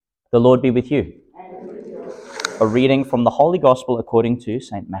The Lord be with you. A reading from the Holy Gospel according to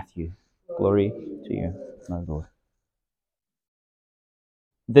St. Matthew. Glory to you, my Lord.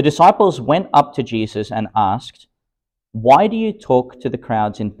 The disciples went up to Jesus and asked, "Why do you talk to the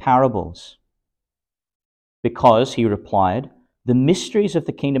crowds in parables?" "Because," he replied, "the mysteries of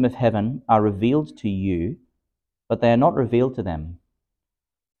the kingdom of heaven are revealed to you, but they are not revealed to them.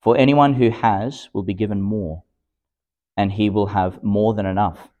 For anyone who has will be given more, and he will have more than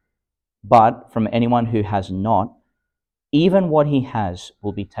enough. But from anyone who has not, even what he has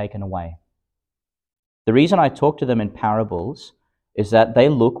will be taken away. The reason I talk to them in parables is that they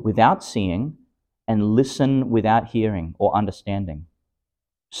look without seeing and listen without hearing or understanding.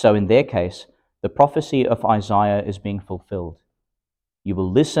 So in their case, the prophecy of Isaiah is being fulfilled. You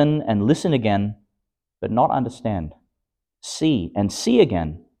will listen and listen again, but not understand. See and see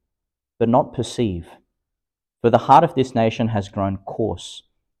again, but not perceive. For the heart of this nation has grown coarse.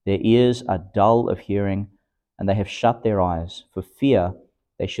 Their ears are dull of hearing, and they have shut their eyes, for fear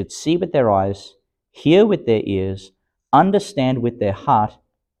they should see with their eyes, hear with their ears, understand with their heart,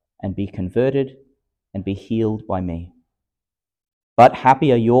 and be converted and be healed by me. But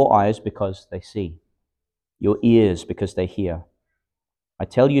happy are your eyes because they see, your ears because they hear. I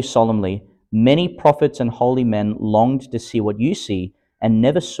tell you solemnly, many prophets and holy men longed to see what you see and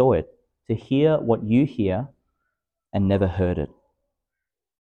never saw it, to hear what you hear and never heard it."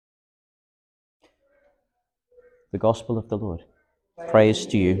 The Gospel of the Lord. Praise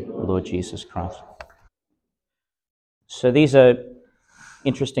to you, Lord Jesus Christ. So these are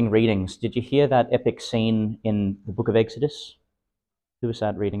interesting readings. Did you hear that epic scene in the book of Exodus? Who was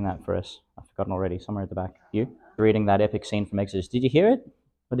that reading that for us? I've forgotten already, somewhere at the back. You? Reading that epic scene from Exodus. Did you hear it?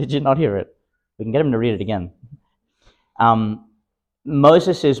 Or did you not hear it? We can get him to read it again.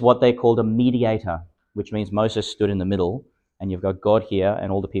 Moses is what they called a mediator, which means Moses stood in the middle, and you've got God here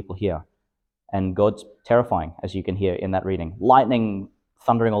and all the people here. And God's terrifying, as you can hear in that reading. Lightning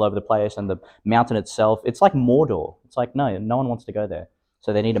thundering all over the place, and the mountain itself. It's like Mordor. It's like, no one wants to go there.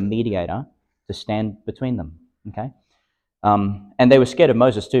 So they need a mediator to stand between them, okay? And they were scared of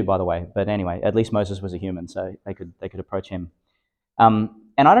Moses too, by the way. But anyway, at least Moses was a human, so they could approach him. And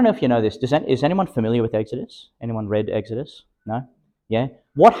I don't know if you know this. Is anyone familiar with Exodus? Anyone read Exodus? No? Yeah?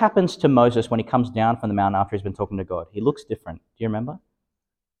 What happens to Moses when he comes down from the mountain after he's been talking to God? He looks different. Do you remember?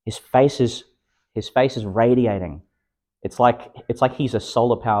 His face is radiating. It's like he's a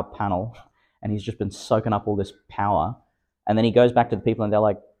solar power panel, and he's just been soaking up all this power. And then he goes back to the people, and they're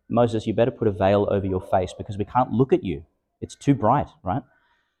like, "Moses, you better put a veil over your face because we can't look at you. It's too bright," right?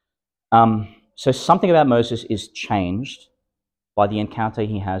 So something about Moses is changed by the encounter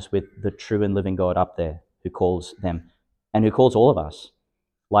he has with the true and living God up there, who calls them and who calls all of us.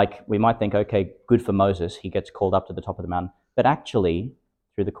 Like, we might think, okay, good for Moses, he gets called up to the top of the mountain. But actually,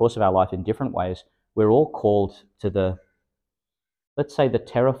 through the course of our life in different ways, we're all called to the, let's say, the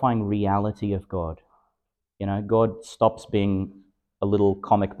terrifying reality of God. You know, God stops being a little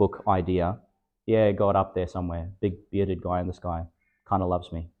comic book idea. Yeah, God up there somewhere, big bearded guy in the sky, kind of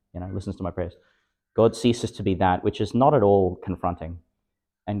loves me, listens to my prayers. God ceases to be that, which is not at all confronting.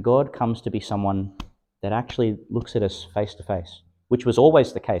 And God comes to be someone that actually looks at us face to face, which was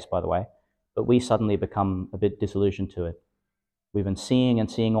always the case, by the way, but we suddenly become a bit disillusioned to it. We've been seeing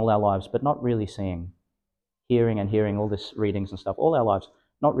and seeing all our lives, but not really seeing. Hearing and hearing all this readings and stuff, all our lives,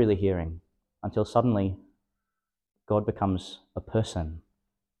 not really hearing, until suddenly God becomes a person,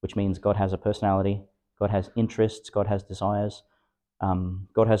 which means God has a personality, God has interests, God has desires,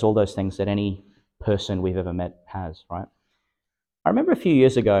 God has all those things that any person we've ever met has, right? I remember a few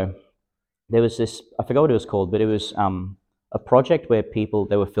years ago, there was this, I forgot what it was called, but it was a project where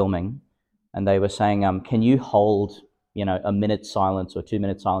they were filming, and they were saying, can you hold, a minute's silence or 2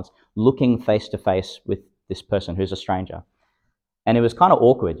 minutes silence, looking face to face with this person who's a stranger. And it was kind of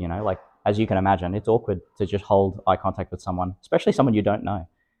awkward, like, as you can imagine, it's awkward to just hold eye contact with someone, especially someone you don't know,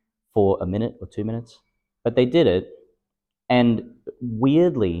 for a minute or 2 minutes. But they did it, and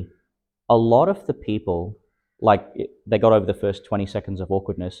weirdly, a lot of the people, they got over the first 20 seconds of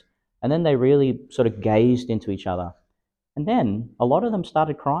awkwardness, and then they really sort of gazed into each other. And then a lot of them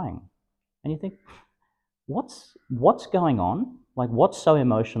started crying. And you think, what's going on? Like, what's so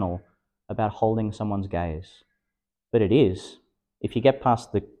emotional about holding someone's gaze? But it is. If you get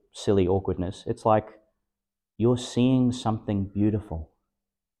past the silly awkwardness, it's like you're seeing something beautiful,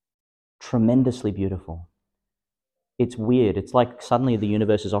 tremendously beautiful. It's weird. It's like suddenly the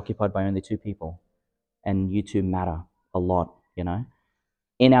universe is occupied by only two people, and you two matter a lot,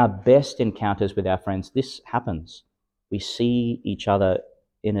 In our best encounters with our friends, this happens. We see each other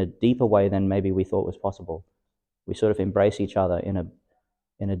in a deeper way than maybe we thought was possible. We sort of embrace each other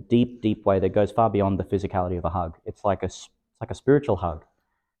in in a deep, deep way that goes far beyond the physicality of a hug. It's like a spiritual hug.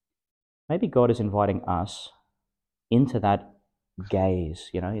 Maybe God is inviting us into that gaze,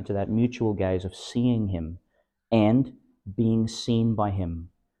 into that mutual gaze of seeing him and being seen by him.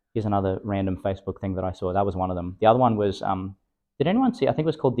 Here's another random Facebook thing that I saw. That was one of them. The other one was, did anyone see, I think it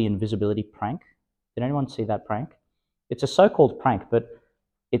was called the invisibility prank. Did anyone see that prank? It's a so-called prank, but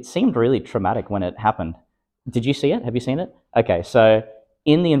it seemed really traumatic when it happened. Did you see it? Have you seen it? Okay, so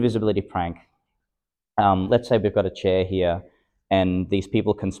in the invisibility prank, let's say we've got a chair here and these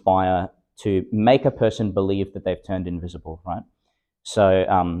people conspire to make a person believe that they've turned invisible, right?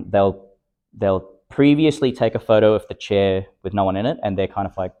 So they'll previously take a photo of the chair with no one in it, and they're kind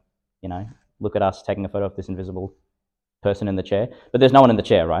of like, look at us taking a photo of this invisible person in the chair, but there's no one in the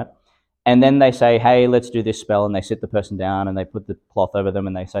chair, right? And then they say, hey, let's do this spell, and they sit the person down, and they put the cloth over them,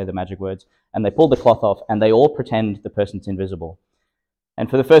 and they say the magic words, and they pull the cloth off, and they all pretend the person's invisible. And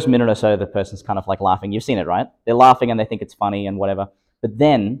for the first minute or so, the person's kind of like laughing. You've seen it, right? They're laughing, and they think it's funny and whatever. But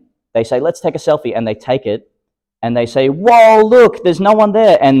then they say, let's take a selfie, and they take it, and they say, whoa, look, there's no one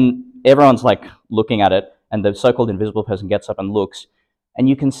there. And everyone's like looking at it, and the so-called invisible person gets up and looks, and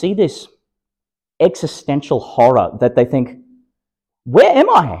you can see this existential horror that they think, where am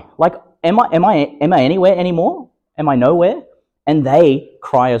I? Like, am I anywhere anymore? Am I nowhere? And they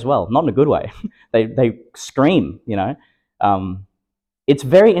cry as well, not in a good way. They scream, It's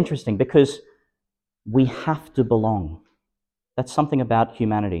very interesting because we have to belong. That's something about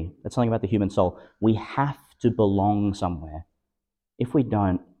humanity. That's something about the human soul. We have to belong somewhere. If we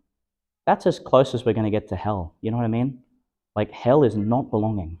don't, that's as close as we're going to get to hell. You know what I mean? Like, hell is not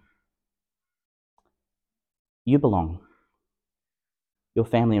belonging. You belong. Your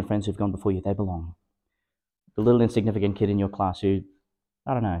family and friends who've gone before you, they belong. The little insignificant kid in your class who,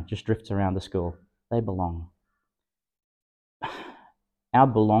 I don't know, just drifts around the school, they belong. Our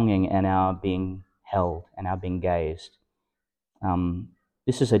belonging and our being held and our being gazed,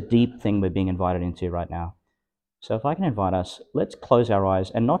 this is a deep thing we're being invited into right now. So if I can invite us, let's close our eyes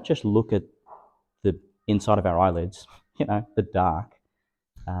and not just look at the inside of our eyelids, the dark.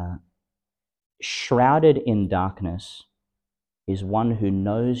 Shrouded in darkness is one who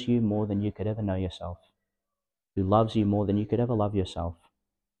knows you more than you could ever know yourself, who loves you more than you could ever love yourself,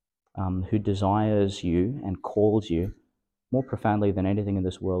 who desires you and calls you more profoundly than anything in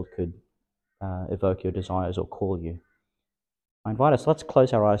this world could evoke your desires or call you. I invite us, let's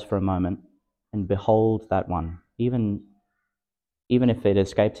close our eyes for a moment and behold that one. Even if it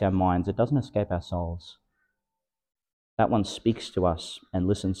escapes our minds, it doesn't escape our souls. That one speaks to us and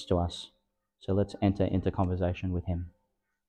listens to us. So let's enter into conversation with him.